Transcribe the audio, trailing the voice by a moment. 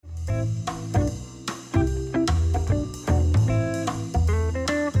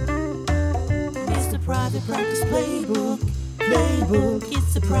private practice playbook.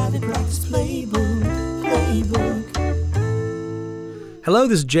 It's the private practice playbook. Hello,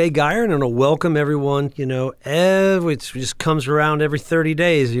 this is Jay Geier, and I want to welcome everyone. It just comes around every 30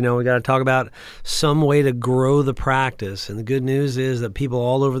 days. We got to talk about some way to grow the practice. And the good news is that people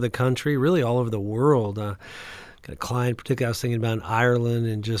all over the country, really all over the world, got a client, particularly I was thinking about in Ireland,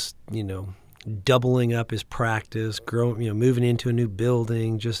 and just, doubling up his practice, growing, moving into a new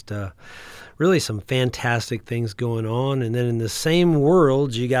building, just really some fantastic things going on. And then in the same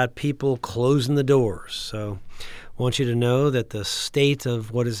world, you got people closing the doors. So I want you to know that the state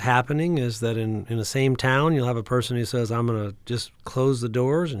of what is happening is that in the same town, you'll have a person who says, I'm going to just close the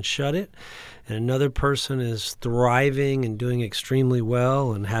doors and shut it. And another person is thriving and doing extremely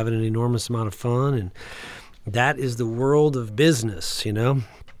well and having an enormous amount of fun. And that is the world of business,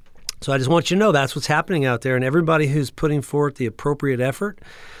 So I just want you to know that's what's happening out there. And everybody who's putting forth the appropriate effort,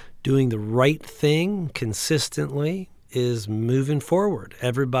 doing the right thing consistently, is moving forward.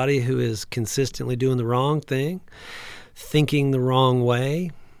 Everybody who is consistently doing the wrong thing, thinking the wrong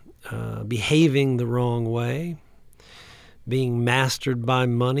way, behaving the wrong way, being mastered by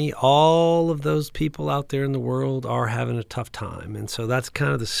money, all of those people out there in the world are having a tough time. And so that's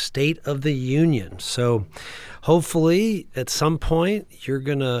kind of the state of the union. So hopefully at some point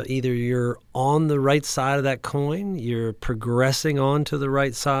you're on the right side of that coin, you're progressing on to the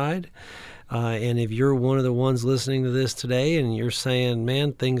right side. And if you're one of the ones listening to this today and you're saying,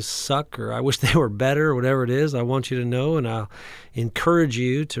 man, things suck, or I wish they were better, or whatever it is, I want you to know, and I'll encourage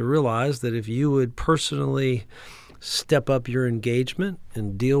you to realize that if you would personally step up your engagement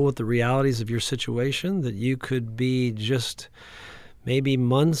and deal with the realities of your situation, that you could be just maybe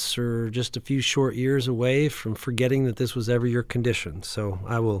months or just a few short years away from forgetting that this was ever your condition. So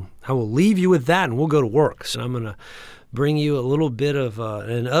I will leave you with that, and we'll go to work. So I'm going to bring you a little bit of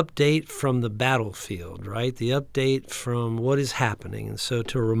an update from the battlefield, right? The update from what is happening. And so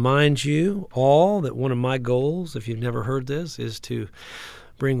to remind you all that one of my goals, if you've never heard this, is to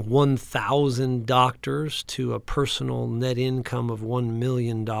bring 1,000 doctors to a personal net income of $1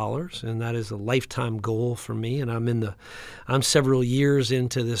 million, and that is a lifetime goal for me. And I'm several years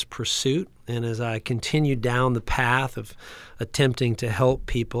into this pursuit, and as I continue down the path of attempting to help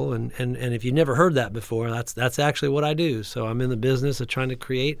people, and if you've never heard that before, that's actually what I do. So I'm in the business of trying to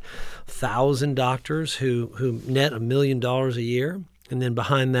create 1,000 doctors who net $1 million a year. And then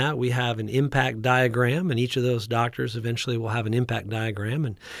behind that, we have an impact diagram, and each of those doctors eventually will have an impact diagram.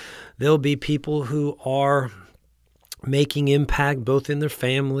 And there'll be people who are making impact both in their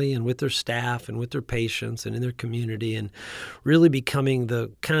family and with their staff and with their patients and in their community, and really becoming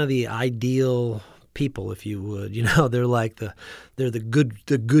the ideal people, if you would. They're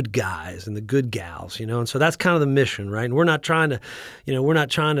the good guys and the good gals, and so that's kind of the mission, right? And we're not trying to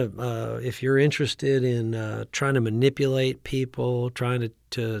if you're interested in trying to manipulate people, trying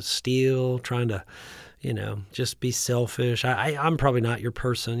to steal, trying to just be selfish. I'm probably not your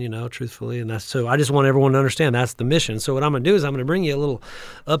person, truthfully. And so I just want everyone to understand that's the mission. So what I'm going to do is I'm going to bring you a little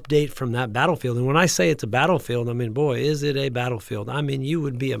update from that battlefield. And when I say it's a battlefield, boy, is it a battlefield. You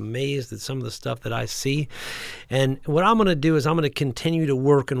would be amazed at some of the stuff that I see. And what I'm going to do is I'm going to continue to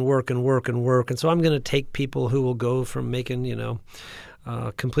work and work and work and work. And so I'm going to take people who will go from making,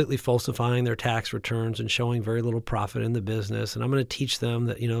 completely falsifying their tax returns and showing very little profit in the business. And I'm going to teach them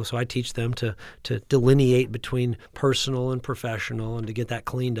that, so I teach them to delineate between personal and professional and to get that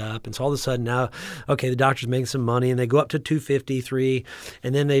cleaned up. And so all of a sudden now, okay, the doctor's making some money and they go up to 253,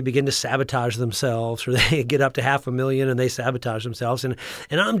 and then they begin to sabotage themselves, or they get up to $500,000 and they sabotage themselves. And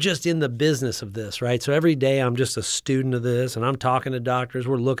I'm just in the business of this, right? So every day I'm just a student of this, and I'm talking to doctors.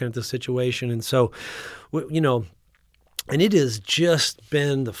 We're looking at the situation. And so, and it has just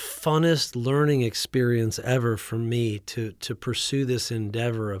been the funnest learning experience ever for me to pursue this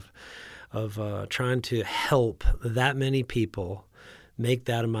endeavor of trying to help that many people make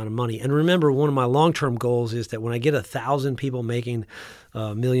that amount of money. And remember, one of my long-term goals is that when I get 1,000 people making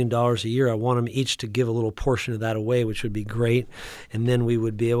 $1 million a year, I want them each to give a little portion of that away, which would be great. And then we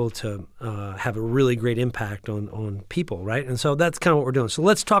would be able to have a really great impact on people, right? And so that's kind of what we're doing. So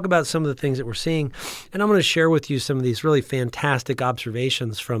let's talk about some of the things that we're seeing. And I'm going to share with you some of these really fantastic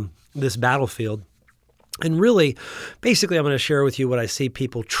observations from this battlefield. And really, basically, I'm going to share with you what I see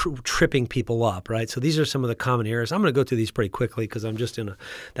people tripping people up, right? So these are some of the common errors. I'm going to go through these pretty quickly because I'm just in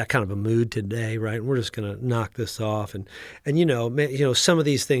that kind of a mood today, right? And we're just going to knock this off. And some of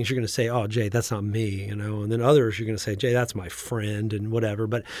these things you're going to say, oh, Jay, that's not me, And then others you're going to say, Jay, that's my friend and whatever.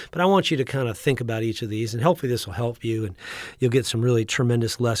 But I want you to kind of think about each of these, and hopefully this will help you, and you'll get some really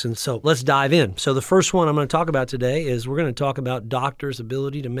tremendous lessons. So let's dive in. So the first one I'm going to talk about today is we're going to talk about doctors'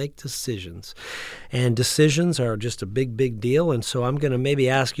 ability to make decisions. And decisions are just a big, big deal. And so I'm going to maybe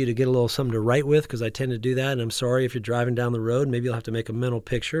ask you to get a little something to write with, because I tend to do that. And I'm sorry if you're driving down the road, maybe you'll have to make a mental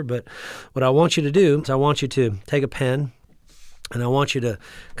picture. But what I want you to do is I want you to take a pen, and I want you to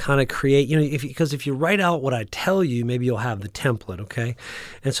kind of create, because if you write out what I tell you, maybe you'll have the template, okay?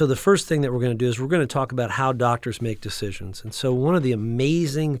 And so the first thing that we're going to do is we're going to talk about how doctors make decisions. And so one of the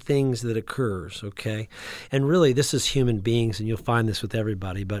amazing things that occurs, okay, and really this is human beings, and you'll find this with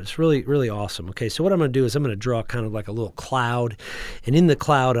everybody, but it's really, really awesome, okay? So what I'm going to do is I'm going to draw kind of like a little cloud, and in the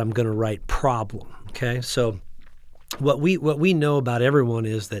cloud I'm going to write problem, okay? So what we know about everyone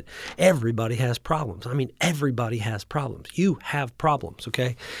is that everybody has problems. I mean, everybody has problems. You have problems,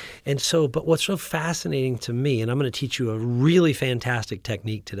 okay? And so, but what's so fascinating to me, and I'm going to teach you a really fantastic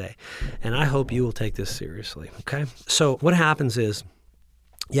technique today, and I hope you will take this seriously, okay? So what happens is,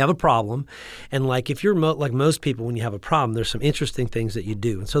 you have a problem, and like if you're like most people, when you have a problem, there's some interesting things that you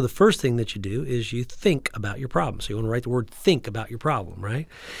do. And so the first thing that you do is you think about your problem. So you want to write the word think about your problem, right?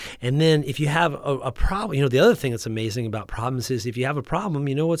 And then if you have a problem, the other thing that's amazing about problems is if you have a problem,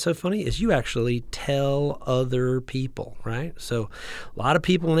 what's so funny is you actually tell other people, right? So a lot of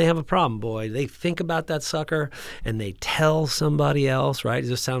people, when they have a problem, boy, they think about that sucker and they tell somebody else, right? Does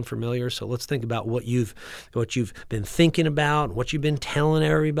this sound familiar? So let's think about what you've been thinking about, what you've been telling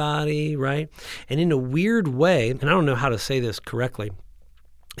everybody, right? And in a weird way, and I don't know how to say this correctly,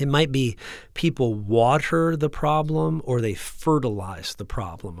 it might be people water the problem or they fertilize the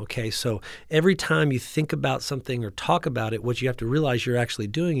problem, okay? So every time you think about something or talk about it, what you have to realize you're actually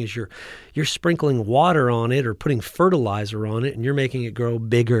doing is you're sprinkling water on it or putting fertilizer on it, and you're making it grow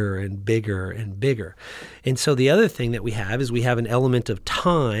bigger and bigger and bigger. And so the other thing that we have is we have an element of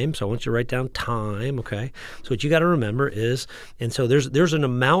time. So I want you to write down time, okay? So what you got to remember is, and so there's an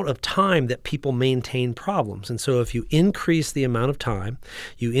amount of time that people maintain problems. And so if you increase the amount of time,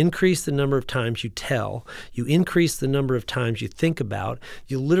 you increase the number of times you tell, you increase the number of times you think about,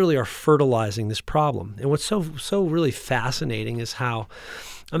 you literally are fertilizing this problem. And what's so really fascinating is how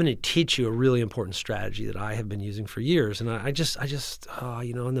I'm going to teach you a really important strategy that I have been using for years. And I just,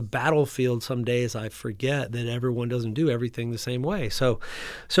 in the battlefield, some days I forget that everyone doesn't do everything the same way. So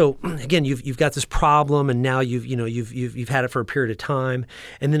again, you've got this problem, and now you've had it for a period of time,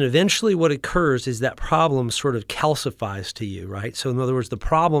 and then eventually what occurs is that problem sort of calcifies to you, right? So in other words, the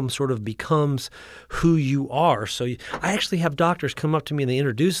problem sort of becomes who you are. So I actually have doctors come up to me and they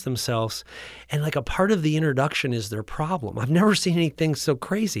introduce themselves, and like a part of the introduction is their problem. I've never seen anything so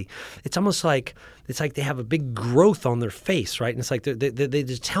crazy. It's almost like they have a big growth on their face, right? And it's like they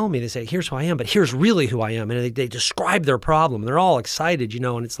just tell me, they say, here's who I am, but here's really who I am. And they describe their problem. They're all excited,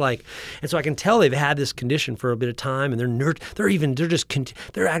 and it's like, and so I can tell they've had this condition for a bit of time, and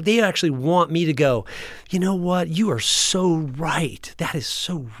they actually want me to go, you know what? You are so right. That is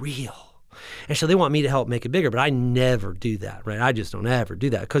so real. And so they want me to help make it bigger, but I never do that, right? I just don't ever do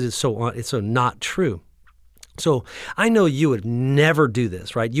that because it's so not true. So I know you would never do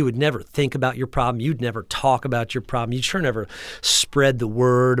this, right? You would never think about your problem. You'd never talk about your problem. You'd sure never spread the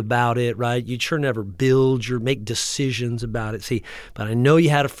word about it, right? You'd sure never make decisions about it. See, but I know you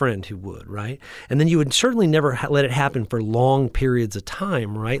had a friend who would, right? And then you would certainly never let it happen for long periods of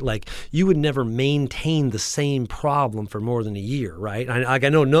time, right? Like you would never maintain the same problem for more than a year, right? I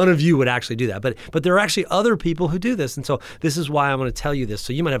know none of you would actually do that, but there are actually other people who do this. And so this is why I'm going to tell you this.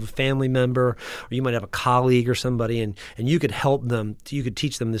 So you might have a family member, or you might have a colleague or somebody, and you could help them, you could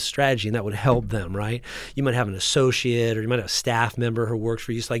teach them this strategy, and that would help them, right? You might have an associate, or you might have a staff member who works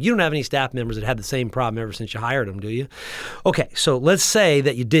for you. It's like you don't have any staff members that had the same problem ever since you hired them, do you? Okay, so let's say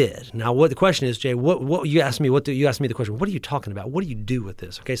that you did. Now, what the question is, Jay, what you asked me the question, what are you talking about? What do you do with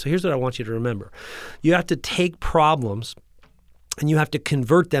this? Okay, so here's what I want you to remember. You have to take problems and you have to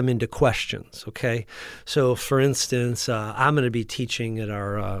convert them into questions, okay? So, for instance, I'm going to be teaching at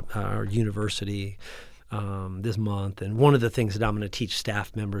our university this month, and one of the things that I'm going to teach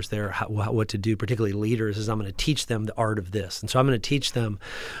staff members there what to do, particularly leaders, is I'm going to teach them the art of this. And so I'm going to teach them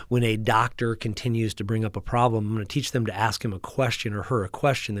when a doctor continues to bring up a problem, I'm going to teach them to ask him a question or her a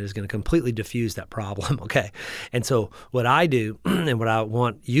question that is going to completely diffuse that problem, okay? And so what I do and what I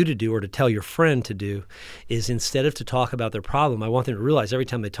want you to do or to tell your friend to do is instead of to talk about their problem, I want them to realize every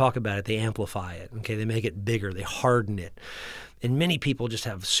time they talk about it, they amplify it, okay? They make it bigger, they harden it. And many people just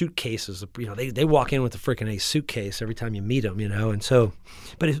have suitcases. They walk in with a freaking suitcase every time you meet them, And so,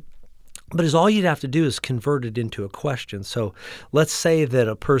 but But all you'd have to do is convert it into a question. So let's say that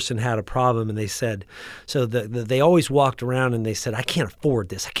a person had a problem and they said, they always walked around and they said, I can't afford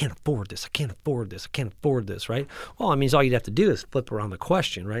this, I can't afford this, I can't afford this, I can't afford this, right? Well, I mean, all you'd have to do is flip around the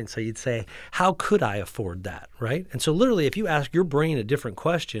question, right? And so you'd say, how could I afford that, right? And so literally, if you ask your brain a different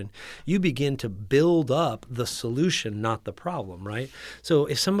question, you begin to build up the solution, not the problem, right? So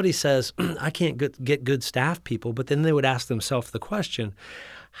if somebody says, I can't get good staff people, but then they would ask themselves the question,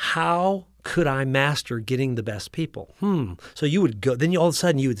 how could I master getting the best people? So you would go, then all of a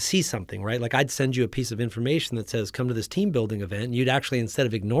sudden you would see something, right? Like I'd send you a piece of information that says, come to this team building event. And you'd actually, instead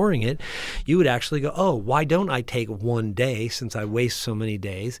of ignoring it, you would actually go, oh, why don't I take one day, since I waste so many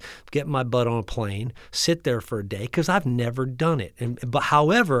days, get my butt on a plane, sit there for a day, because I've never done it. But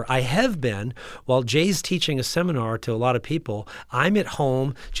however, I have been, while Jay's teaching a seminar to a lot of people, I'm at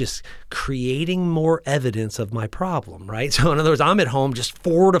home just creating more evidence of my problem, right? So in other words, I'm at home just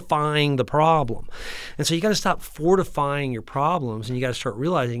fortifying the problem. And so you got to stop fortifying your problems, and you got to start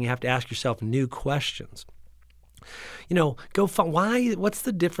realizing you have to ask yourself new questions. Go find what's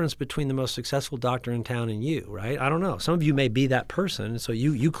the difference between the most successful doctor in town and you, right? I don't know. Some of you may be that person, so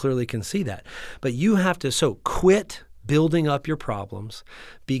you clearly can see that. But you have to, quit building up your problems,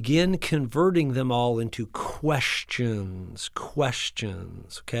 begin converting them all into questions,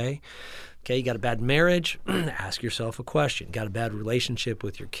 okay? Okay, you got a bad marriage, ask yourself a question. Got a bad relationship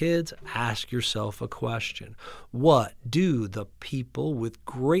with your kids, ask yourself a question. What do the people with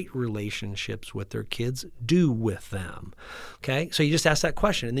great relationships with their kids do with them? Okay, so you just ask that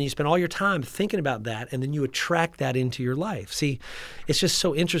question, and then you spend all your time thinking about that, and then you attract that into your life. See, it's just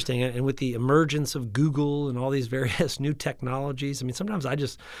so interesting, and with the emergence of Google and all these various new technologies, I mean, sometimes I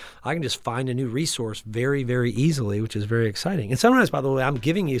can just find a new resource very, very easily, which is very exciting. And sometimes, by the way, I'm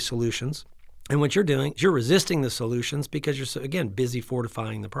giving you solutions. And what you're doing is you're resisting the solutions because you're, again, busy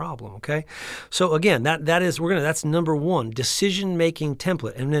fortifying the problem, okay? So again, that's number one, decision-making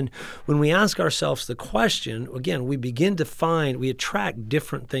template. And then when we ask ourselves the question, again, we attract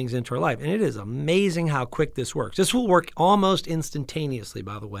different things into our life. And it is amazing how quick this works. This will work almost instantaneously,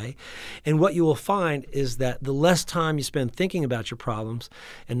 by the way. And what you will find is that the less time you spend thinking about your problems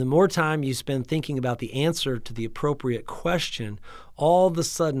and the more time you spend thinking about the answer to the appropriate question, all of a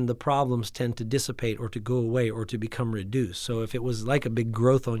sudden the problems tend to dissipate or to go away or to become reduced. So if it was like a big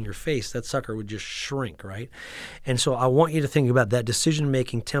growth on your face, that sucker would just shrink, right? And so I want you to think about that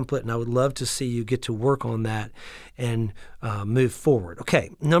decision-making template, and I would love to see you get to work on that and move forward.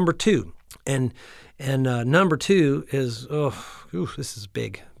 Okay, number two. And number two is, this is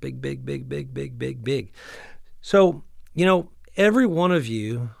big. So, every one of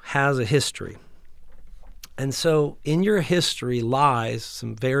you has a history. And so in your history lies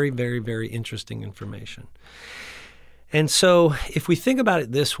some very, very, very interesting information. And so if we think about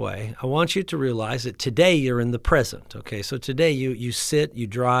it this way, I want you to realize that today you're in the present, okay? So today you sit, you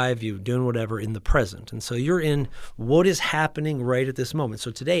drive, you're doing whatever in the present. And so you're in what is happening right at this moment.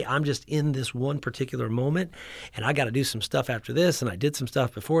 So today I'm just in this one particular moment, and I got to do some stuff after this, and I did some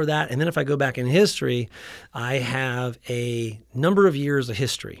stuff before that. And then if I go back in history, I have a number of years of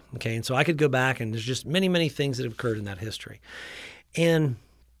history, okay? And so I could go back, and there's just many, many things that have occurred in that history. And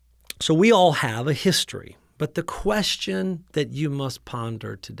so we all have a history. But the question that you must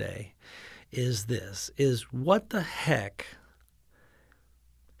ponder today is this, is what the heck,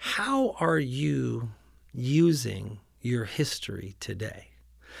 how are you using your history today?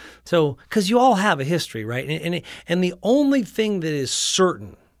 So, because you all have a history, right? And the only thing that is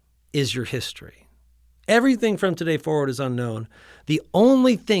certain is your history. Everything from today forward is unknown. The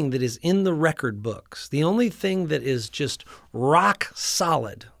only thing that is in the record books, the only thing that is just rock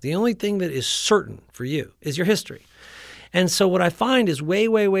solid, the only thing that is certain for you is your history. And so what I find is way,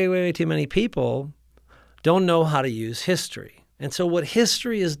 way, way, way too many people don't know how to use history. And so what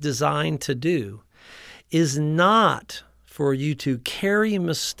history is designed to do is not for you to carry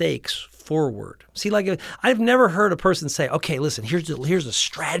mistakes forward. See, like I've never heard a person say, okay, listen, here's a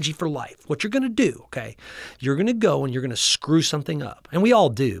strategy for life. What you're going to do, okay, you're going to go and you're going to screw something up. And we all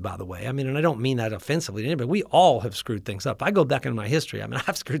do, by the way. I mean, and I don't mean that offensively to anybody. We all have screwed things up. I go back into my history. I mean,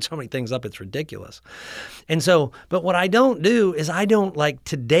 I've screwed so many things up, it's ridiculous. And so, but what I don't do is I don't, like,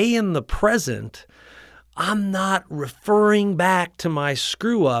 today in the present, I'm not referring back to my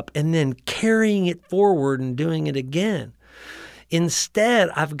screw up and then carrying it forward and doing it again. Instead,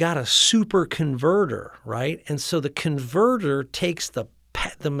 I've got a super converter, right? And so the converter takes the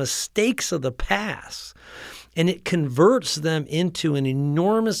mistakes of the past And it converts them into an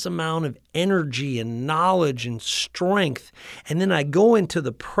enormous amount of energy and knowledge and strength. And then I go into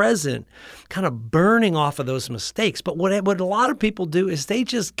the present kind of burning off of those mistakes. But what a lot of people do is they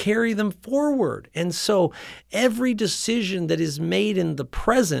just carry them forward. And so every decision that is made in the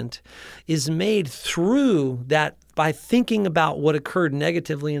present is made through that by thinking about what occurred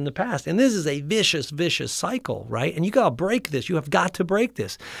negatively in the past. And this is a vicious cycle, right? And you got to break this. You have got to break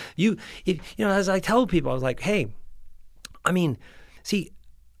this. As I tell people, I was like, hey, see,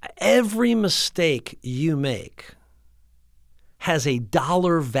 every mistake you make has a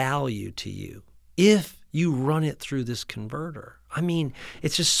dollar value to you if you run it through this converter.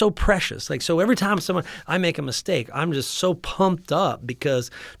 It's just so precious. So every time I make a mistake, I'm just so pumped up because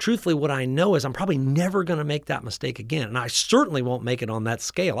truthfully what I know is I'm probably never going to make that mistake again. And I certainly won't make it on that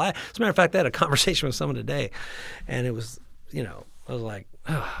scale. As a matter of fact, I had a conversation with someone today and it was, I was like,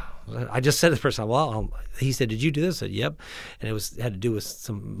 oh. I just said to this person, he said, did you do this? I said, yep. And it had to do with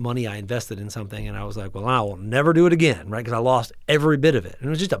some money I invested in something. And I was like, well, I will never do it again, right? Because I lost every bit of it. And it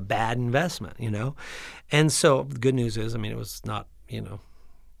was just a bad investment, And so the good news is, it was not,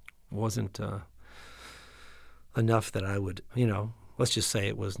 wasn't enough that I would, let's just say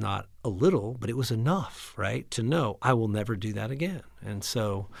it was not a little, but it was enough, right, to know I will never do that again. And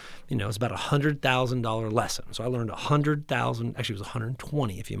so, it's about $100,000 lesson. So I learned 100,000, actually it was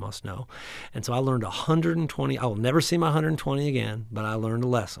 120 if you must know. And so I learned 120. I will never see my 120 again, but I learned a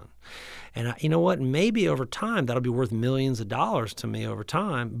lesson. And you know what? Maybe over time that'll be worth millions of dollars to me over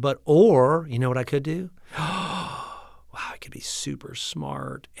time. Or you know what I could do? Wow, I could be super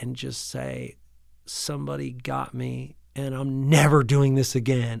smart and just say, somebody got me. And I'm never doing this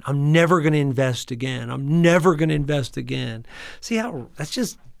again. I'm never going to invest again. I'm never going to invest again. See how that's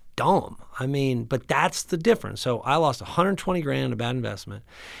just dumb. But that's the difference. So I lost 120 grand in a bad investment,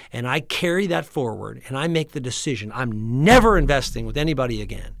 and I carry that forward, and I make the decision I'm never investing with anybody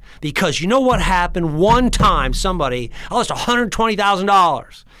again. Because you know what happened? One time I lost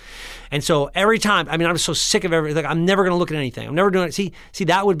 $120,000. And so every time, I'm so sick of everything. I'm never going to look at anything. I'm never doing it. See,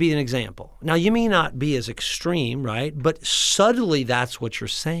 that would be an example. Now, you may not be as extreme, right? But subtly, that's what you're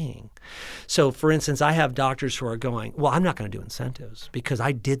saying. So, for instance, I have doctors who are going, well, I'm not going to do incentives because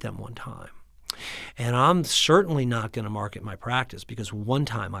I did them one time. And I'm certainly not going to market my practice because one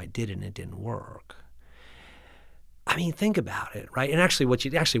time I did it and it didn't work. Think about it, right? And actually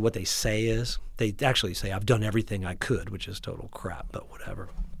what they say is, they actually say, I've done everything I could, which is total crap, but whatever.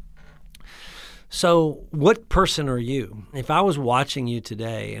 So what person are you? If I was watching you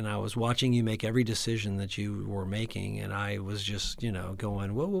today and I was watching you make every decision that you were making and I was just,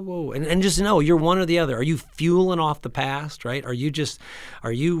 going, whoa, and just know you're one or the other. Are you fueling off the past, right?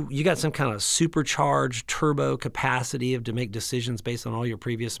 You got some kind of supercharged turbo capacity to make decisions based on all your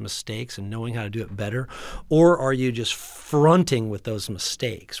previous mistakes and knowing how to do it better? Or are you just fronting with those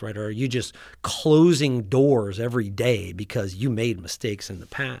mistakes, right? Or are you just closing doors every day because you made mistakes in the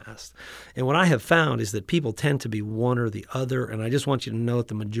past? And what I have found is that people tend to be one or the other, and I just want you to know that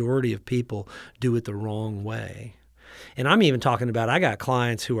the majority of people do it the wrong way. And I'm even talking about, I got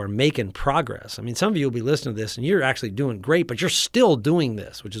clients who are making progress. Some of you will be listening to this and you're actually doing great, but you're still doing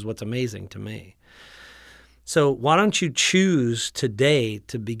this, which is what's amazing to me. So why don't you choose today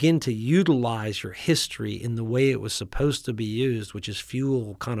to begin to utilize your history in the way it was supposed to be used, which is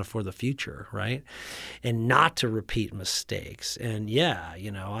fuel kind of for the future, right? And not to repeat mistakes. And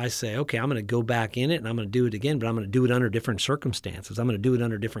I say, okay, I'm going to go back in it and I'm going to do it again, but I'm going to do it under different circumstances. I'm going to do it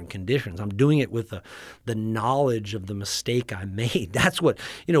under different conditions. I'm doing it with the knowledge of the mistake I made. That's what,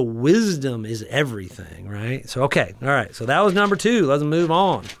 wisdom is everything, right? So, okay, all right. So that was number 2. Let's move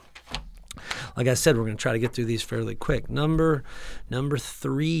on. Like I said, we're going to try to get through these fairly quick. Number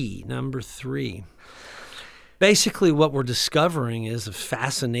three. Basically, what we're discovering is a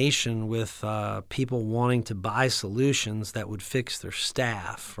fascination with people wanting to buy solutions that would fix their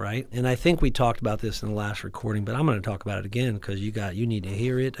staff, right? And I think we talked about this in the last recording, but I'm going to talk about it again because you need to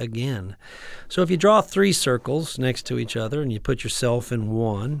hear it again. So if you draw 3 circles next to each other and you put yourself in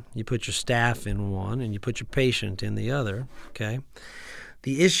one, you put your staff in one, and you put your patient in the other, okay?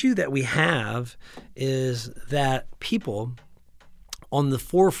 The issue that we have is that people on the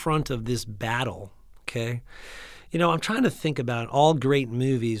forefront of this battle, okay? I'm trying to think about all great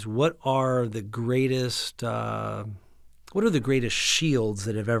movies. What are the greatest shields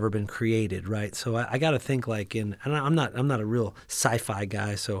that have ever been created, right? So I got to think and I'm not a real sci-fi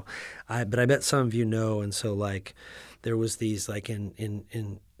guy, but I bet some of you know. And so there was these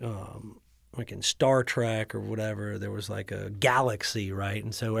in like in Star Trek or whatever, there was like a galaxy, right?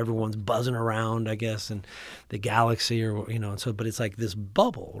 And so everyone's buzzing around, I guess, in the galaxy or, and so, but it's like this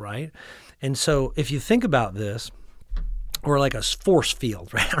bubble, right? And so if you think about this, or like a force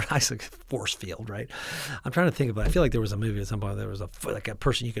field, right? I said force field, right? I'm trying to think about it. I feel like there was a movie at some point. There was like a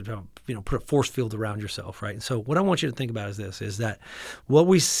person you could, put a force field around yourself, right? And so what I want you to think about is this: is that what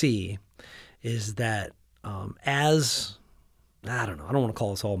we see is that as I don't want to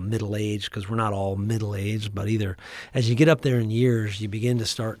call us all middle-aged because we're not all middle-aged, but either as you get up there in years, you begin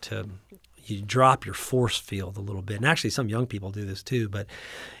to you drop your force field a little bit. And actually some young people do this too, but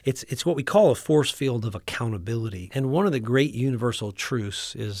it's what we call a force field of accountability. And one of the great universal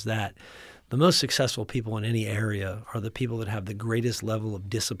truths is that the most successful people in any area are the people that have the greatest level of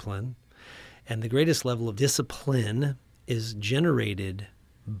discipline. And the greatest level of discipline is generated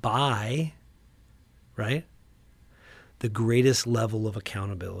by, right, the greatest level of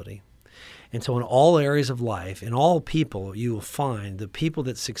accountability. And so in all areas of life, in all people, you will find the people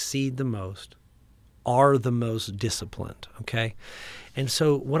that succeed the most are the most disciplined, okay? And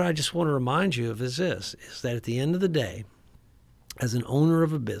so what I just want to remind you of is this, is that at the end of the day, as an owner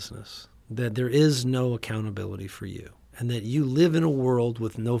of a business, that there is no accountability for you and that you live in a world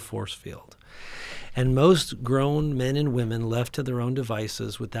with no force field. And most grown men and women left to their own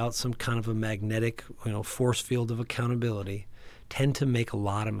devices without some kind of a magnetic, force field of accountability tend to make a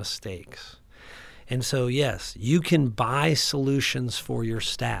lot of mistakes. And so, yes, you can buy solutions for your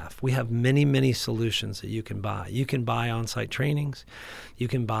staff. We have many, many solutions that you can buy. You can buy on-site trainings. You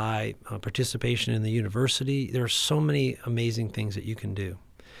can buy participation in the university. There are so many amazing things that you can do.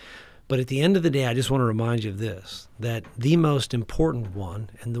 But at the end of the day, I just want to remind you of this, that the most important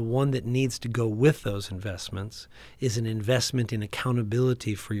one and the one that needs to go with those investments is an investment in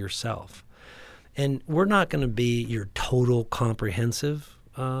accountability for yourself. And we're not going to be your total comprehensive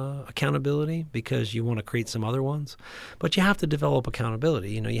accountability because you want to create some other ones, but you have to develop accountability.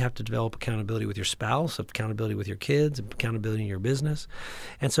 You have to develop accountability with your spouse, accountability with your kids, accountability in your business.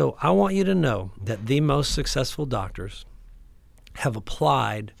 And so I want you to know that the most successful doctors have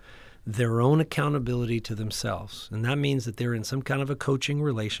applied their own accountability to themselves. And that means that they're in some kind of a coaching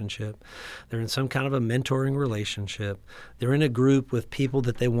relationship. They're in some kind of a mentoring relationship. They're in a group with people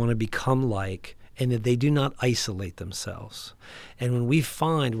that they want to become like, and that they do not isolate themselves. And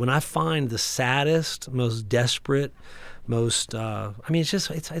when I find the saddest, most desperate, most,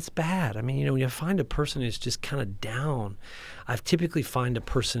 it's bad. When you find a person who's just kind of down, I typically find a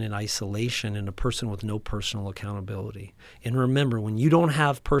person in isolation and a person with no personal accountability. And remember, when you don't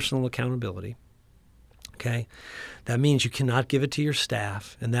have personal accountability, okay, that means you cannot give it to your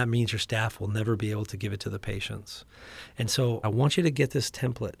staff, and that means your staff will never be able to give it to the patients. And so I want you to get this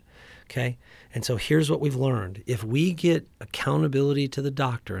template. Okay, and so here's what we've learned. If we get accountability to the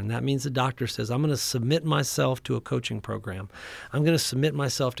doctor, and that means the doctor says, I'm going to submit myself to a coaching program. I'm going to submit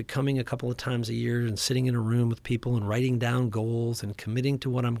myself to coming a couple of times a year and sitting in a room with people and writing down goals and committing to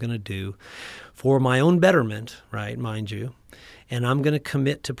what I'm going to do for my own betterment, right, mind you. And I'm going to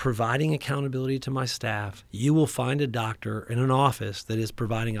commit to providing accountability to my staff. You will find a doctor in an office that is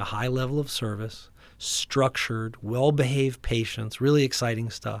providing a high level of service, structured, well-behaved patients, really exciting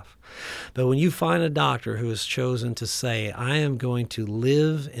stuff. But when you find a doctor who has chosen to say, I am going to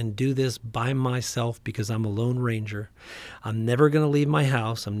live and do this by myself because I'm a lone ranger, I'm never going to leave my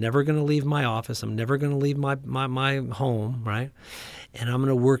house, I'm never going to leave my office, I'm never going to leave my home, right? And I'm going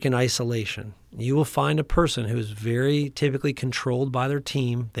to work in isolation. You will find a person who is very typically controlled by their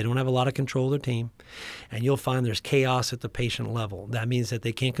team. They don't have a lot of control of their team. And you'll find there's chaos at the patient level. That means that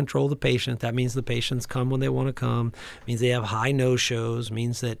they can't control the patient. That means the patients come when they want to come. It means they have high no-shows. It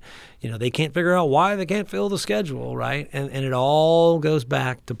means that, they can't figure out why they can't fill the schedule, right? And it all goes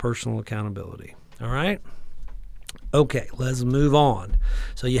back to personal accountability, all right? Okay, let's move on.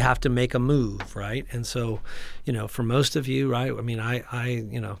 So you have to make a move, right? And so, for most of you, right,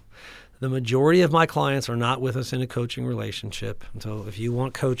 the majority of my clients are not with us in a coaching relationship. And so if you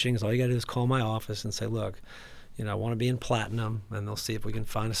want coaching, all you got to do is call my office and say, look, I want to be in platinum, and they'll see if we can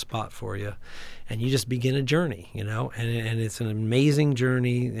find a spot for you. And you just begin a journey, and it's an amazing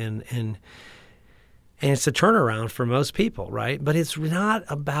journey, and it's a turnaround for most people, right? But it's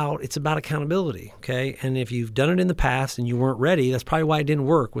about accountability, okay? And if you've done it in the past and you weren't ready, that's probably why it didn't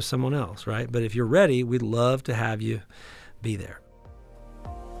work with someone else, right? But if you're ready, we'd love to have you be there.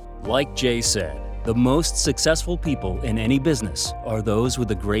 Like Jay said, the most successful people in any business are those with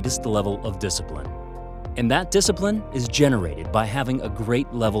the greatest level of discipline. And that discipline is generated by having a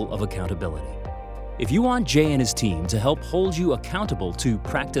great level of accountability. If you want Jay and his team to help hold you accountable to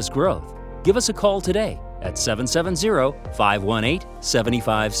practice growth, give us a call today at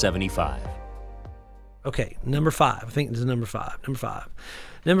 770-518-7575. Okay, number 5. I think this is number 5.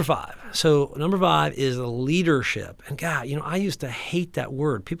 Number five. So number 5 is leadership. And God, I used to hate that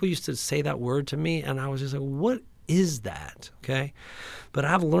word. People used to say that word to me, and I was just like, what is that? Okay. But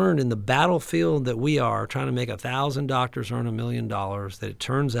I've learned in the battlefield that we are trying to make 1,000 doctors earn $1 million, that it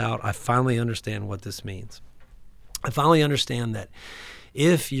turns out I finally understand what this means. I finally understand that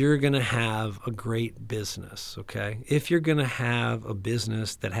if you're going to have a great business, okay, if you're going to have a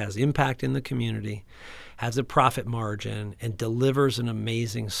business that has impact in the community, has a profit margin, and delivers an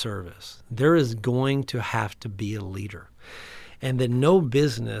amazing service, there is going to have to be a leader. And that no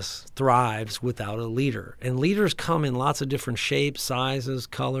business thrives without a leader. And leaders come in lots of different shapes, sizes,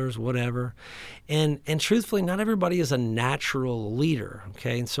 colors, whatever. And truthfully, not everybody is a natural leader,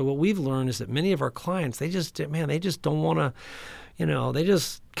 okay? And so what we've learned is that many of our clients, they just don't want to, they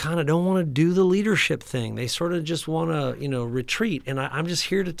just kind of don't want to do the leadership thing. They sort of just want to, retreat. And I'm just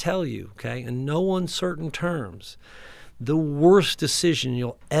here to tell you, okay, in no uncertain terms, the worst decision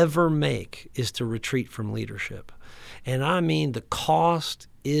you'll ever make is to retreat from leadership. And I mean, the cost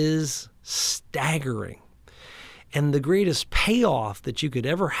is staggering. And the greatest payoff that you could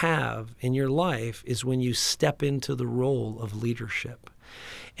ever have in your life is when you step into the role of leadership.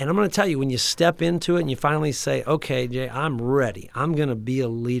 And I'm going to tell you, when you step into it and you finally say, okay, Jay, I'm ready. I'm going to be a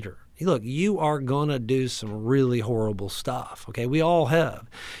leader. Look, you are going to do some really horrible stuff, okay? We all have.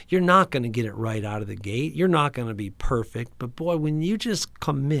 You're not going to get it right out of the gate. You're not going to be perfect. But boy, when you just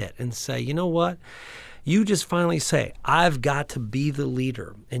commit and say, you know what? You just finally say, I've got to be the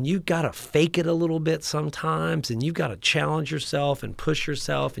leader. And you've got to fake it a little bit sometimes, and you've got to challenge yourself and push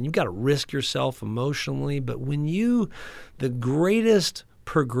yourself, and you've got to risk yourself emotionally. But the greatest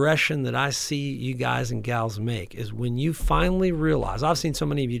progression that I see you guys and gals make is when you finally realize, I've seen so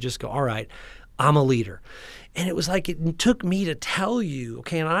many of you just go, all right, I'm a leader. And it was like it took me to tell you,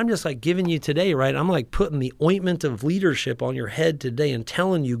 okay, and I'm just like giving you today, right? I'm like putting the ointment of leadership on your head today and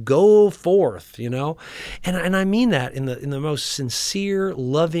telling you, go forth, And I mean that in the most sincere,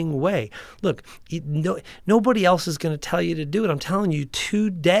 loving way. Look, nobody else is going to tell you to do it. I'm telling you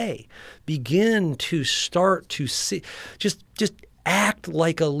today, begin to start to see, just act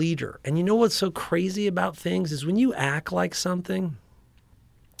like a leader. And you know what's so crazy about things is when you act like something,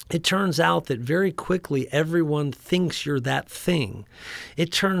 it turns out that very quickly everyone thinks you're that thing.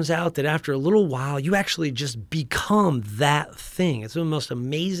 It turns out that after a little while, you actually just become that thing. It's one of the most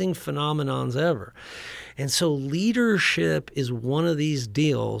amazing phenomenons ever. And so leadership is one of these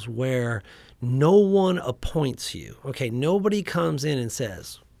deals where no one appoints you. Okay, nobody comes in and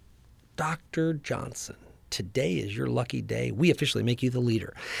says, Dr. Johnson, today is your lucky day. We officially make you the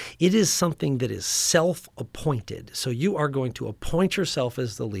leader. It is something that is self-appointed. So you are going to appoint yourself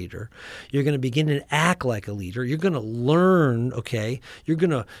as the leader. You're going to begin to act like a leader. You're going to learn, okay? You're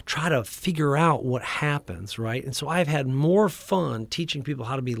going to try to figure out what happens, right? And so I've had more fun teaching people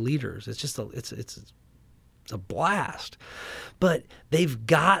how to be leaders. It's just it's a blast. But they've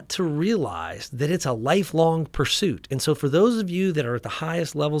got to realize that it's a lifelong pursuit. And so for those of you that are at the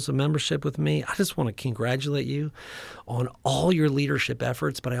highest levels of membership with me, I just want to congratulate you on all your leadership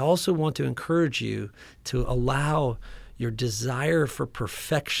efforts. But I also want to encourage you to allow your desire for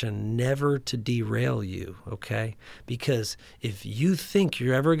perfection never to derail you, okay? Because if you think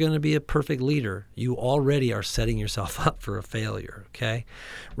you're ever going to be a perfect leader, you already are setting yourself up for a failure, okay?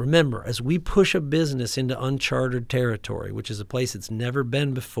 Remember, as we push a business into uncharted territory, which is a place it's never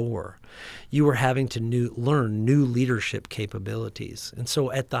been before, you are having to learn new leadership capabilities. And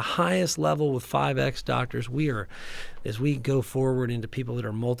so at the highest level with 5X Doctors, as we go forward into people that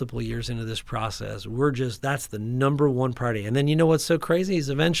are multiple years into this process, that's the number one priority. And then you know what's so crazy is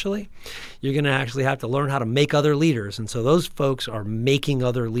eventually you're going to actually have to learn how to make other leaders. And so those folks are making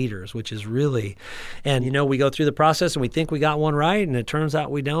other leaders, which is really, and we go through the process and we think we got one right, and it turns out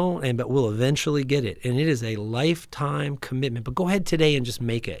we don't, but we'll eventually get it. And it is a lifetime commitment. But go ahead today and just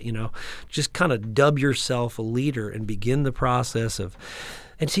make it, just kind of dub yourself a leader and begin the process of,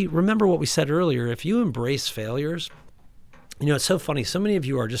 and see, remember what we said earlier, if you embrace failures, it's so funny. So many of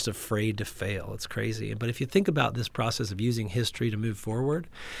you are just afraid to fail. It's crazy. But if you think about this process of using history to move forward,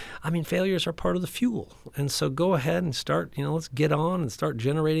 failures are part of the fuel. And so go ahead and start, let's get on and start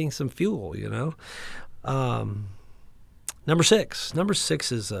generating some fuel, Number six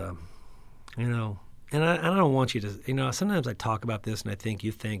is, and I don't want you to, sometimes I talk about this and I think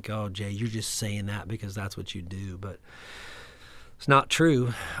you think, oh, Jay, you're just saying that because that's what you do. But it's not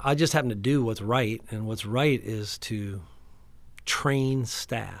true. I just happen to do what's right. And what's right is to train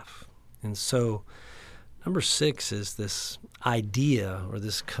staff. And so number 6 is this idea or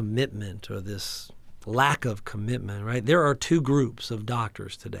this commitment or this lack of commitment, right? There are two groups of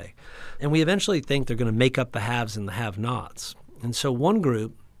doctors today, and we eventually think they're going to make up the haves and the have-nots. And so one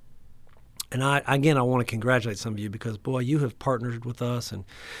group, and I want to congratulate some of you because, boy, you have partnered with us and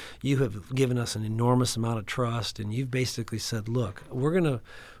you have given us an enormous amount of trust, and you've basically said, look, we're gonna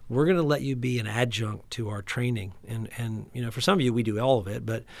let you be an adjunct to our training. And for some of you, we do all of it,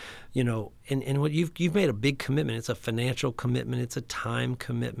 but, and what you've made a big commitment. It's a financial commitment. It's a time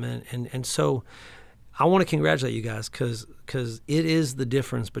commitment. And so I want to congratulate you guys because it is the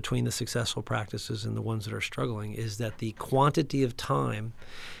difference between the successful practices and the ones that are struggling, is that the quantity of time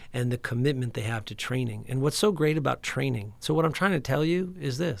and the commitment they have to training. And what's so great about training, so what I'm trying to tell you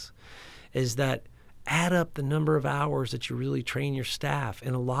is this, is that add up the number of hours that you really train your staff.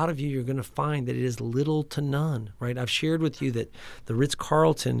 And a lot of you're going to find that it is little to none, right? I've shared with you that the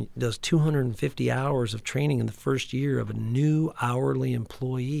Ritz-Carlton does 250 hours of training in the first year of a new hourly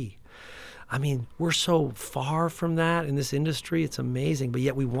employee. I mean, we're so far from that in this industry. It's amazing, but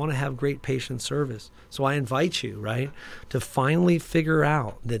yet we want to have great patient service. So I invite you, right, to finally figure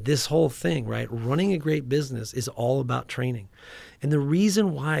out that this whole thing, right, running a great business is all about training. And the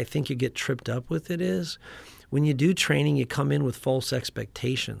reason why I think you get tripped up with it is when you do training, you come in with false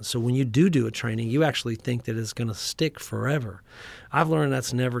expectations. So when you do a training, you actually think that it's going to stick forever. I've learned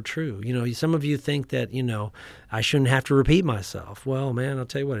that's never true. Some of you think that, I shouldn't have to repeat myself. Well, man, I'll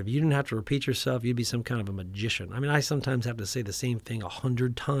tell you what, if you didn't have to repeat yourself, you'd be some kind of a magician. I mean, I sometimes have to say the same thing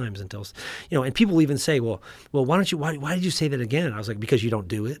 100 times until, and people even say, well, why did you say that again? I was like, because you don't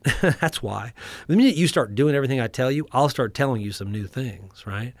do it. That's why. The minute you start doing everything I tell you, I'll start telling you some new things,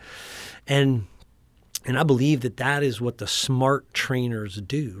 right? And I believe that is what the smart trainers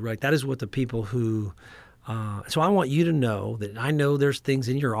do, right? That is what the people who so I want you to know that I know there's things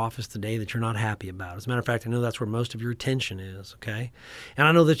in your office today that you're not happy about. As a matter of fact, I know that's where most of your attention is, okay? And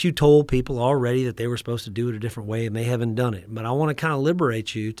I know that you told people already that they were supposed to do it a different way and they haven't done it. But I want to kind of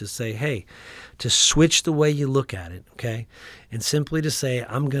liberate you to say, hey, to switch the way you look at it, okay? And simply to say,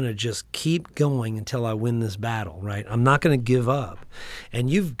 I'm going to just keep going until I win this battle, right? I'm not going to give up. And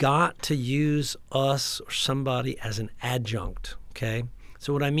you've got to use us or somebody as an adjunct, okay?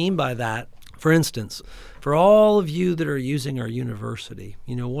 So what I mean by that, for instance, for all of you that are using our university,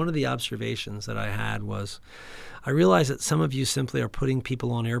 one of the observations that I had was I realized that some of you simply are putting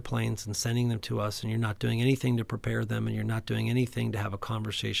people on airplanes and sending them to us, and you're not doing anything to prepare them, and you're not doing anything to have a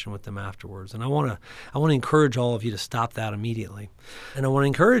conversation with them afterwards. And I want to encourage all of you to stop that immediately. And I want to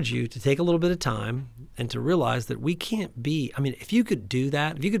encourage you to take a little bit of time and to realize that we can't be, if you could do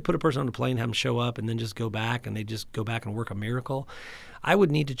that, if you could put a person on a plane, have them show up, and then just go back, and they just go back and work a miracle, I would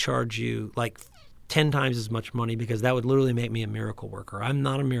need to charge you like 10 times as much money because that would literally make me a miracle worker. I'm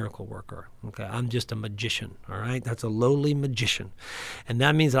not a miracle worker, okay? I'm just a magician, all right? That's a lowly magician. And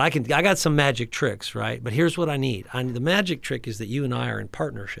that means that I got some magic tricks, right? But here's what I need. The magic trick is that you and I are in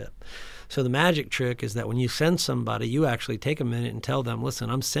partnership. So the magic trick is that when you send somebody, you actually take a minute and tell them, listen,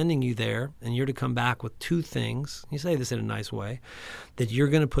 I'm sending you there, and you're to come back with 2 things. You say this in a nice way, that you're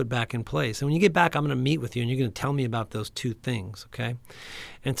going to put back in place. And when you get back, I'm going to meet with you, and you're going to tell me about those 2 things, okay?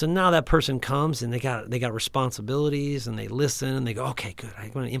 And so now that person comes, and they got responsibilities, and they listen, and they go, okay, good,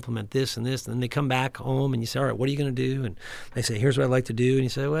 I'm going to implement this and this. And then they come back home, and you say, all right, what are you going to do? And they say, here's what I'd like to do. And you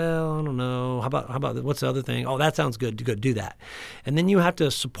say, well, I don't know. How about what's the other thing? Oh, that sounds good. Good, do that. And then you have to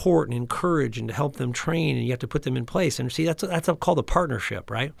support and encourage and to help them train, and you have to put them in place. And see, that's called a partnership,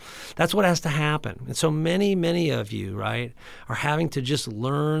 right? That's what has to happen. And so many of you, right, are having to just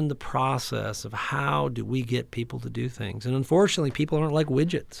learn the process of how do we get people to do things. And unfortunately, people aren't like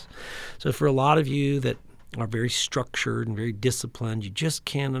widgets. So for a lot of you that are very structured and very disciplined, you just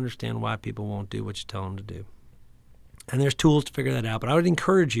can't understand why people won't do what you tell them to do. And there's tools to figure that out. But I would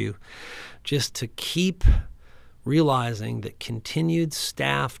encourage you just to keep realizing that continued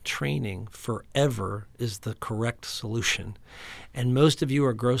staff training forever is the correct solution. And most of you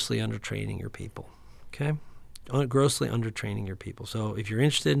are grossly undertraining your people, okay? Grossly undertraining your people. So if you're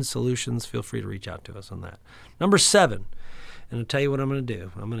interested in solutions, feel free to reach out to us on that. Number 7, and I'll tell you what I'm going to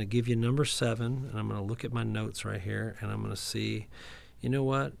do. I'm going to give you number 7, and I'm going to look at my notes right here, and I'm going to see, you know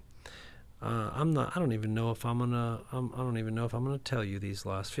what? I don't even know if I'm gonna tell you these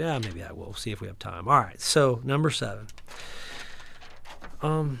last. Yeah, maybe I will. See if we have time. All right. So number 7.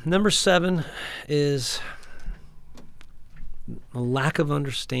 Number 7 is a lack of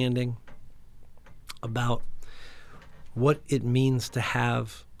understanding about what it means to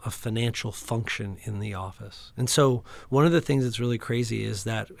have a financial function in the office. And so one of the things that's really crazy is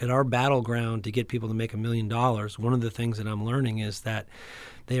that at our battleground to get people to make $1 million, one of the things that I'm learning is that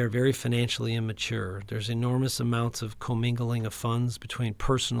they are very financially immature. There's enormous amounts of commingling of funds between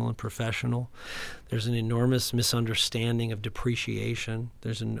personal and professional. There's an enormous misunderstanding of depreciation.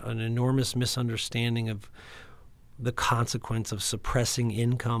 There's an enormous misunderstanding of the consequence of suppressing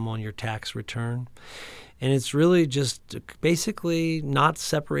income on your tax return. And it's really just basically not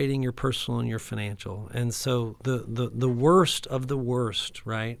separating your personal and your financial. And so the worst of the worst,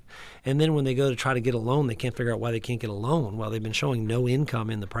 right? And then when they go to try to get a loan, they can't figure out why they can't get a loan. Well, they've been showing no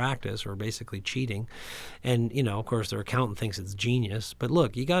income in the practice or basically cheating. And, of course, their accountant thinks it's genius. But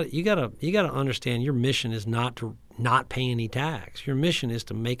look, you got to understand your mission is not to not pay any tax. Your mission is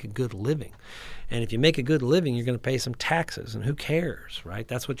to make a good living. And if you make a good living, you're going to pay some taxes, and who cares, right?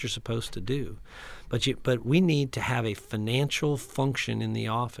 That's what you're supposed to do. But we need to have a financial function in the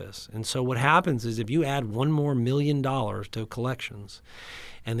office. And so what happens is if you add $1 more million to collections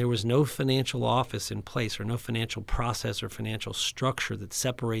and there was no financial office in place or no financial process or financial structure that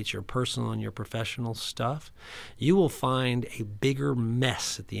separates your personal and your professional stuff, you will find a bigger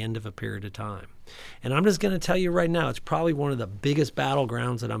mess at the end of a period of time. And I'm just going to tell you right now, it's probably one of the biggest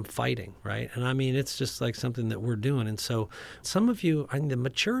battlegrounds that I'm fighting, right? And I mean, it's just like something that we're doing. And so some of you, I think the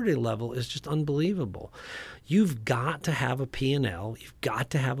maturity level is just unbelievable. You've got to have a P&L, you've got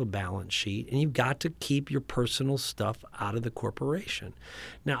to have a balance sheet, and you've got to keep your personal stuff out of the corporation.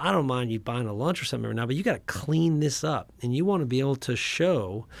 Now, I don't mind you buying a lunch or something right now, but you got to clean this up. And you want to be able to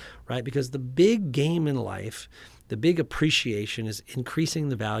show, right? Because the big game in life, the big appreciation is increasing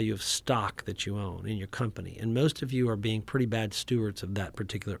the value of stock that you own in your company. And most of you are being pretty bad stewards of that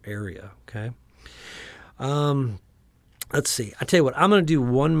particular area, okay? Let's see. I tell you what, I'm going to do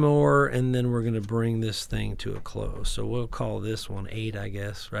one more, and then we're going to bring this thing to a close. So we'll call this one 8, I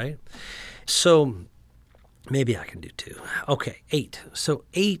guess, right? So maybe I can do 2. Okay, 8. So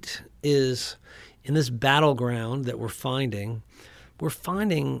 8 is in this battleground that we're finding,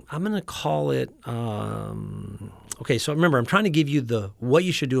 I'm going to call it, okay, so remember, I'm trying to give you the what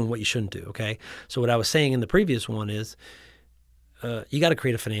you should do and what you shouldn't do, okay? So what I was saying in the previous one is you got to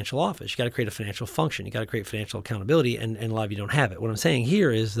create a financial office. You got to create a financial function. You got to create financial accountability, and a lot of you don't have it. What I'm saying here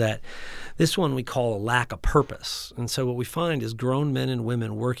is that this one we call a lack of purpose. And so what we find is grown men and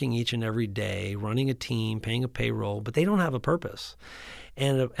women working each and every day, running a team, paying a payroll, but they don't have a purpose.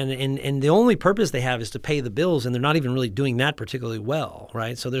 And the only purpose they have is to pay the bills, and they're not even really doing that particularly well,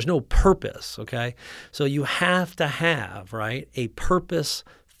 right? So there's no purpose, okay? So you have to have, right, a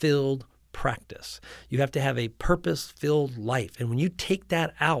purpose-filled practice. You have to have a purpose-filled life. And when you take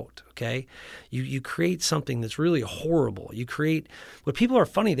that out, okay, you create something that's really horrible. You create what people are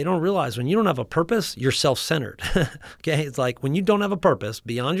funny. They don't realize when you don't have a purpose, you're self-centered. Okay, it's like when you don't have a purpose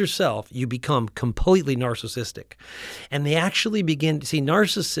beyond yourself, you become completely narcissistic. And they actually begin to see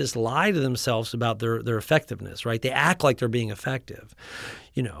narcissists lie to themselves about their effectiveness, right? They act like they're being effective.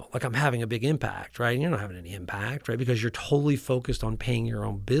 Like I'm having a big impact, right? And you're not having any impact, right? Because you're totally focused on paying your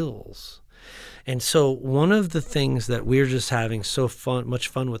own bills. And so one of the things that we're just having much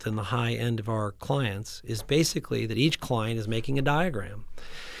fun with in the high end of our clients is basically that each client is making a diagram.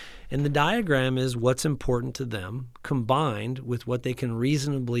 And the diagram is what's important to them combined with what they can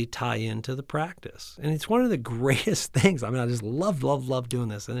reasonably tie into the practice. And it's one of the greatest things. I mean, I just love doing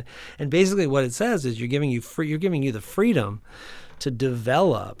this. And basically what it says is you're giving you the freedom to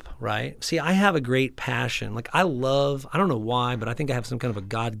develop, right? See, I have a great passion. Like I don't know why, but I think I have some kind of a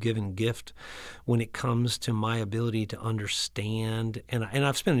God-given gift when it comes to my ability to understand. And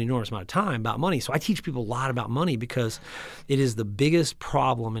I've spent an enormous amount of time about money. So I teach people a lot about money because it is the biggest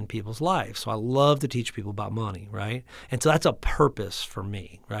problem in people's lives. So I love to teach people about money, right? And so that's a purpose for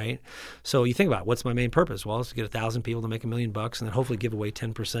me, right? So you think about it, what's my main purpose? Well, it's to get 1,000 people to make $1 million and then hopefully give away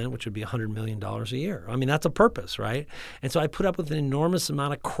 10%, which would be $100 million a year. I mean, that's a purpose, right? And so I put up with an enormous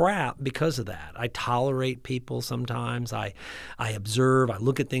amount of crap because of that. I tolerate people sometimes. I observe. I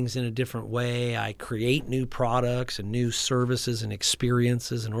look at things in a different way. I create new products and new services and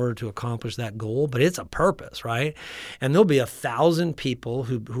experiences in order to accomplish that goal. But it's a purpose, right? And there'll be 1,000 people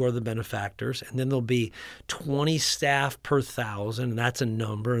who are the benefactors, and then there'll be 20 staff per 1,000, and that's a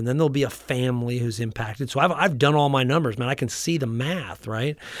number. And then there'll be a family who's impacted. So I've done all my numbers, man. I can see the math,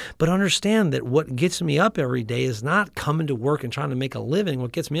 right? But understand that what gets me up every day is not coming to work and trying to make a living.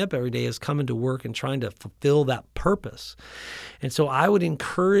 What gets me up every day is coming to work and trying to fulfill that purpose. And so I would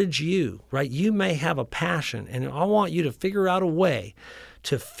encourage you, right? You may have a passion, and I want you to figure out a way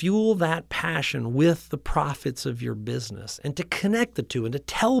to fuel that passion with the profits of your business and to connect the two and to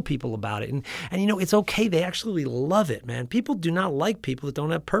tell people about it. And it's okay. They actually love it, man. People do not like people that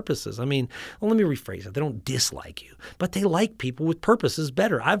don't have purposes. I mean, well, let me rephrase it. They don't dislike you, but they like people with purposes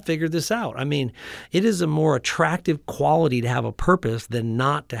better. I've figured this out. I mean, it is a more attractive quality to have a purpose than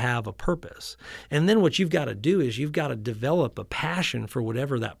not to have a purpose. And then what you've got to do is you've got to develop a passion for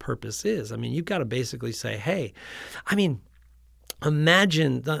whatever that purpose is. I mean, you've got to basically say, hey, I mean,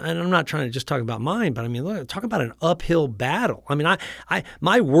 imagine, and I'm not trying to just talk about mine, but I mean, look, talk about an uphill battle. I mean,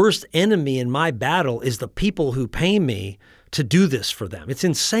 my worst enemy in my battle is the people who pay me to do this for them. It's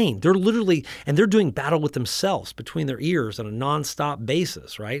insane. They're literally, and they're doing battle with themselves between their ears on a nonstop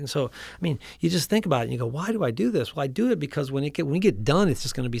basis, right? And so, I mean, you just think about it and you go, why do I do this? Well, I do it because when we get done, it's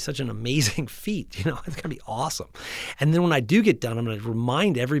just going to be such an amazing feat. It's going to be awesome. And then when I do get done, I'm going to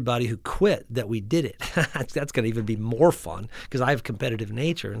remind everybody who quit that we did it. That's going to even be more fun because I have competitive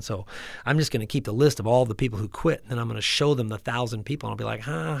nature. And so I'm just going to keep the list of all the people who quit. And then I'm going to show them the 1,000 people. And I'll be like,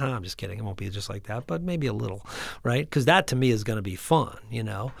 I'm just kidding. It won't be just like that, but maybe a little, right? Because that to me is going to be fun,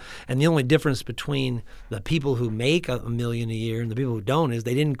 And the only difference between the people who make $1 million a year and the people who don't is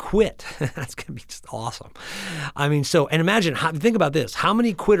they didn't quit. That's going to be just awesome. I mean, and imagine, think about this. How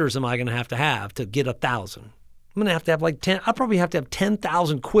many quitters am I going to have to get 1,000? I'm going to have like 10. I'll probably have to have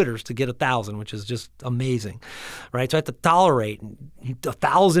 10,000 quitters to get 1,000, which is just amazing, right? So I have to tolerate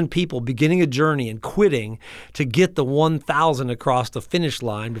 1,000 people beginning a journey and quitting to get the 1,000 across the finish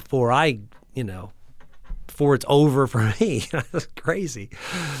line before before it's over for me. That's crazy.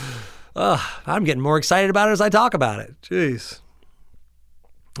 I'm getting more excited about it as I talk about it. Jeez.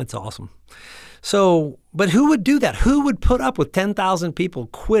 That's awesome. So, but who would do that? Who would put up with 10,000 people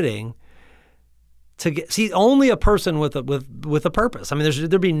quitting only a person with a purpose. I mean,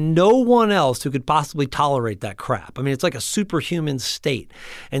 there'd be no one else who could possibly tolerate that crap. I mean, it's like a superhuman state.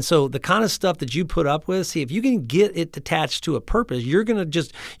 And so the kind of stuff that you put up with, if you can get it attached to a purpose, you're going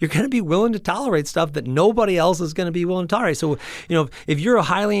to be willing to tolerate stuff that nobody else is going to be willing to tolerate. So, if you're a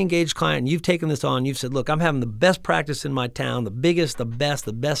highly engaged client and you've taken this on, you've said, look, I'm having the best practice in my town, the biggest, the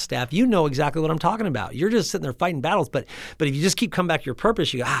best staff, you know exactly what I'm talking about. You're just sitting there fighting battles. But if you just keep coming back to your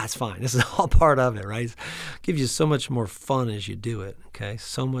purpose, you go, it's fine. This is all part of it. Right? It gives you so much more fun as you do it, okay?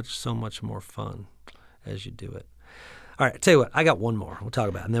 So much more fun as you do it. All right, I'll tell you what, I got one more we'll talk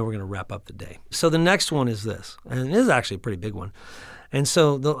about, and then we're going to wrap up the day. So the next one is this, and this is actually a pretty big one. And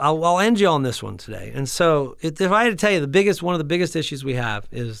so I'll end you on this one today. And so if I had to tell you one of the biggest issues we have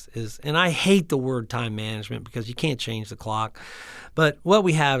is, and I hate the word time management because you can't change the clock, but what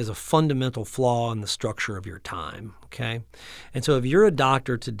we have is a fundamental flaw in the structure of your time, okay? And so if you're a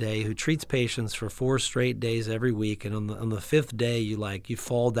doctor today who treats patients for 4 straight days every week, and on the 5th day you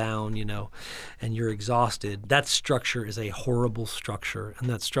fall down, and you're exhausted, that structure is a horrible structure, and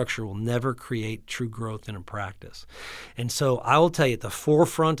that structure will never create true growth in a practice. And so I will tell you, at the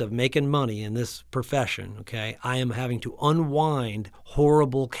forefront of making money in this profession, okay, I am having to unwind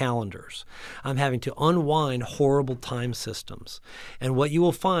horrible calendars. I'm having to unwind horrible time systems. And what you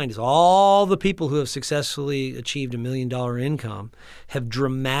will find is all the people who have successfully achieved $1 million income have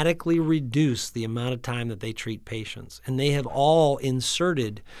dramatically reduced the amount of time that they treat patients. And they have all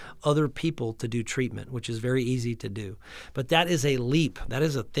inserted other people to do treatment, which is very easy to do. But that is a leap. That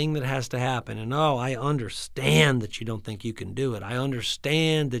is a thing that has to happen. And I understand that you don't think you can do it. I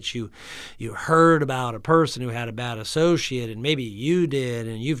understand that you heard about a person who had a bad associate, and maybe you did,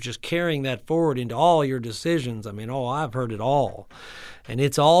 and you've just carrying that forward into all your decisions. I mean, I've heard it all. And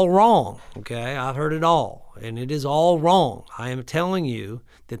it's all wrong, okay? I've heard it all, and it is all wrong. I am telling you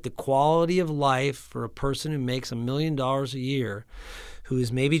that the quality of life for a person who makes $1 million a year, who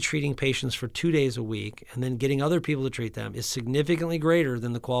is maybe treating patients for 2 days a week and then getting other people to treat them, is significantly greater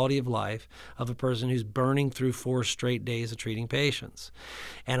than the quality of life of a person who's burning through 4 straight days of treating patients.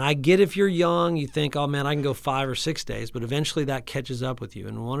 And I get if you're young, you think, oh man, I can go 5 or 6 days, but eventually that catches up with you.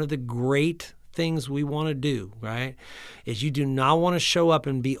 And one of the great things we want to do, right, is you do not want to show up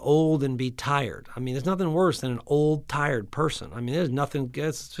and be old and be tired. I mean, there's nothing worse than an old, tired person. I mean, there's nothing,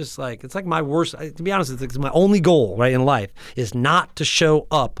 it's like my worst, to be honest, it's my only goal, right, in life is not to show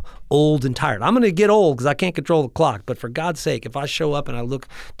up old and tired. I'm going to get old because I can't control the clock, but for God's sake, if I show up and I look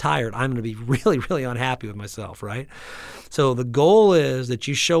tired, I'm going to be really, really unhappy with myself, right? So the goal is that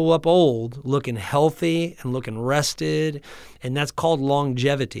you show up old, looking healthy and looking rested, and that's called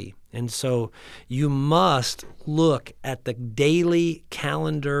longevity. And so you must look at the daily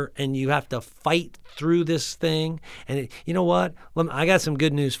calendar, and you have to fight through this thing. And you know what? I got some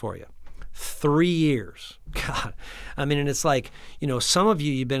good news for you. 3 years. God. I mean, and it's like, some of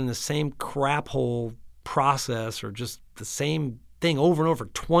you've been in the same crap hole process or just the same thing over and over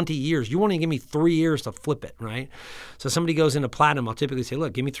for 20 years. You won't even give me 3 years to flip it, right? So somebody goes into platinum, I'll typically say,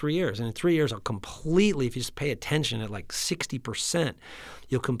 look, give me 3 years. And in 3 years, I'll completely, if you just pay attention at like 60%,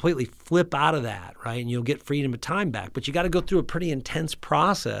 you'll completely flip out of that, right? And you'll get freedom of time back. But you got to go through a pretty intense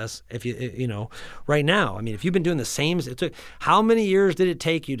process if right now. I mean, if you've been doing the same, how many years did it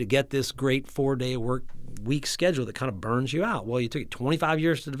take you to get this great 4-day work week schedule that kind of burns you out? Well, you took 25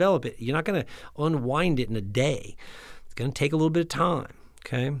 years to develop it. You're not going to unwind it in a day. It's going to take a little bit of time,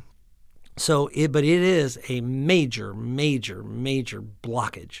 okay? But it is a major, major, major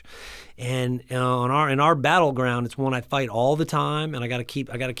blockage, and in our battleground, it's one I fight all the time, and I got to keep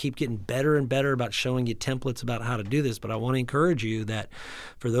getting better and better about showing you templates about how to do this. But I want to encourage you that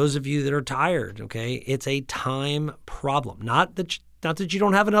for those of you that are tired, okay, it's a time problem, not that you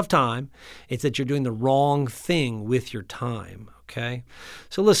don't have enough time. It's that you're doing the wrong thing with your time. Okay,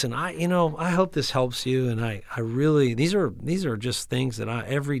 so listen, I hope this helps you, and I really these are just things that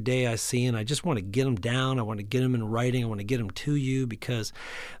every day I see, and I just want to get them down. I want to get them in writing. I want to get them to you because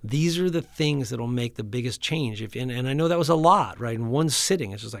these are the things that will make the biggest change. And I know that was a lot, right? In one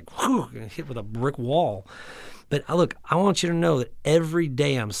sitting, it's just like whew, hit with a brick wall. But look, I want you to know that every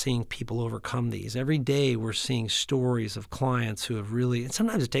day I'm seeing people overcome these. Every day we're seeing stories of clients who have really, and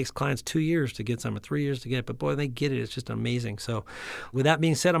sometimes it takes clients 2 years to get some or 3 years to get it, but boy, they get it. It's just amazing. So with that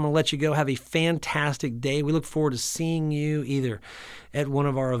being said, I'm going to let you go. Have a fantastic day. We look forward to seeing you either at one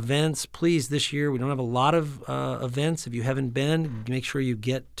of our events. Please, this year, we don't have a lot of events. If you haven't been, make sure you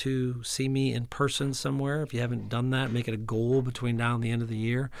get to see me in person somewhere. If you haven't done that, make it a goal between now and the end of the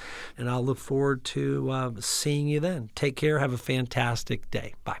year. And I'll look forward to seeing you then. Take care. Have a fantastic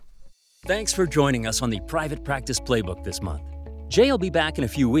day. Bye. Thanks for joining us on the Private Practice Playbook this month. Jay will be back in a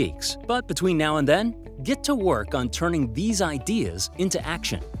few weeks, but between now and then, get to work on turning these ideas into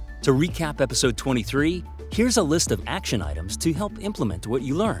action. To recap episode 23, here's a list of action items to help implement what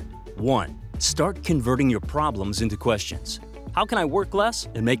you learned. 1. Start converting your problems into questions. How can I work less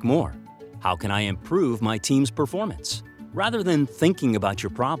and make more? How can I improve my team's performance? Rather than thinking about your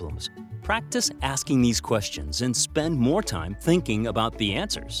problems, practice asking these questions and spend more time thinking about the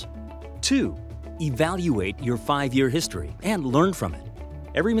answers. 2. Evaluate your 5-year history and learn from it.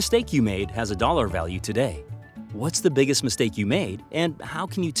 Every mistake you made has a dollar value today. What's the biggest mistake you made, and how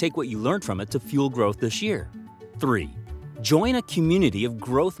can you take what you learned from it to fuel growth this year? 3. Join a community of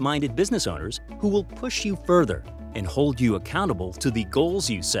growth-minded business owners who will push you further and hold you accountable to the goals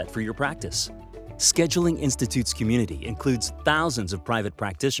you set for your practice. Scheduling Institute's community includes thousands of private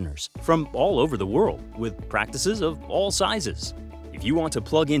practitioners from all over the world with practices of all sizes. If you want to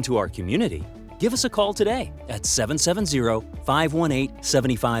plug into our community, give us a call today at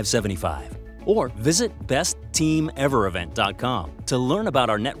 770-518-7575 or visit bestteameverevent.com to learn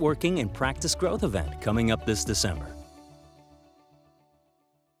about our networking and practice growth event coming up this December.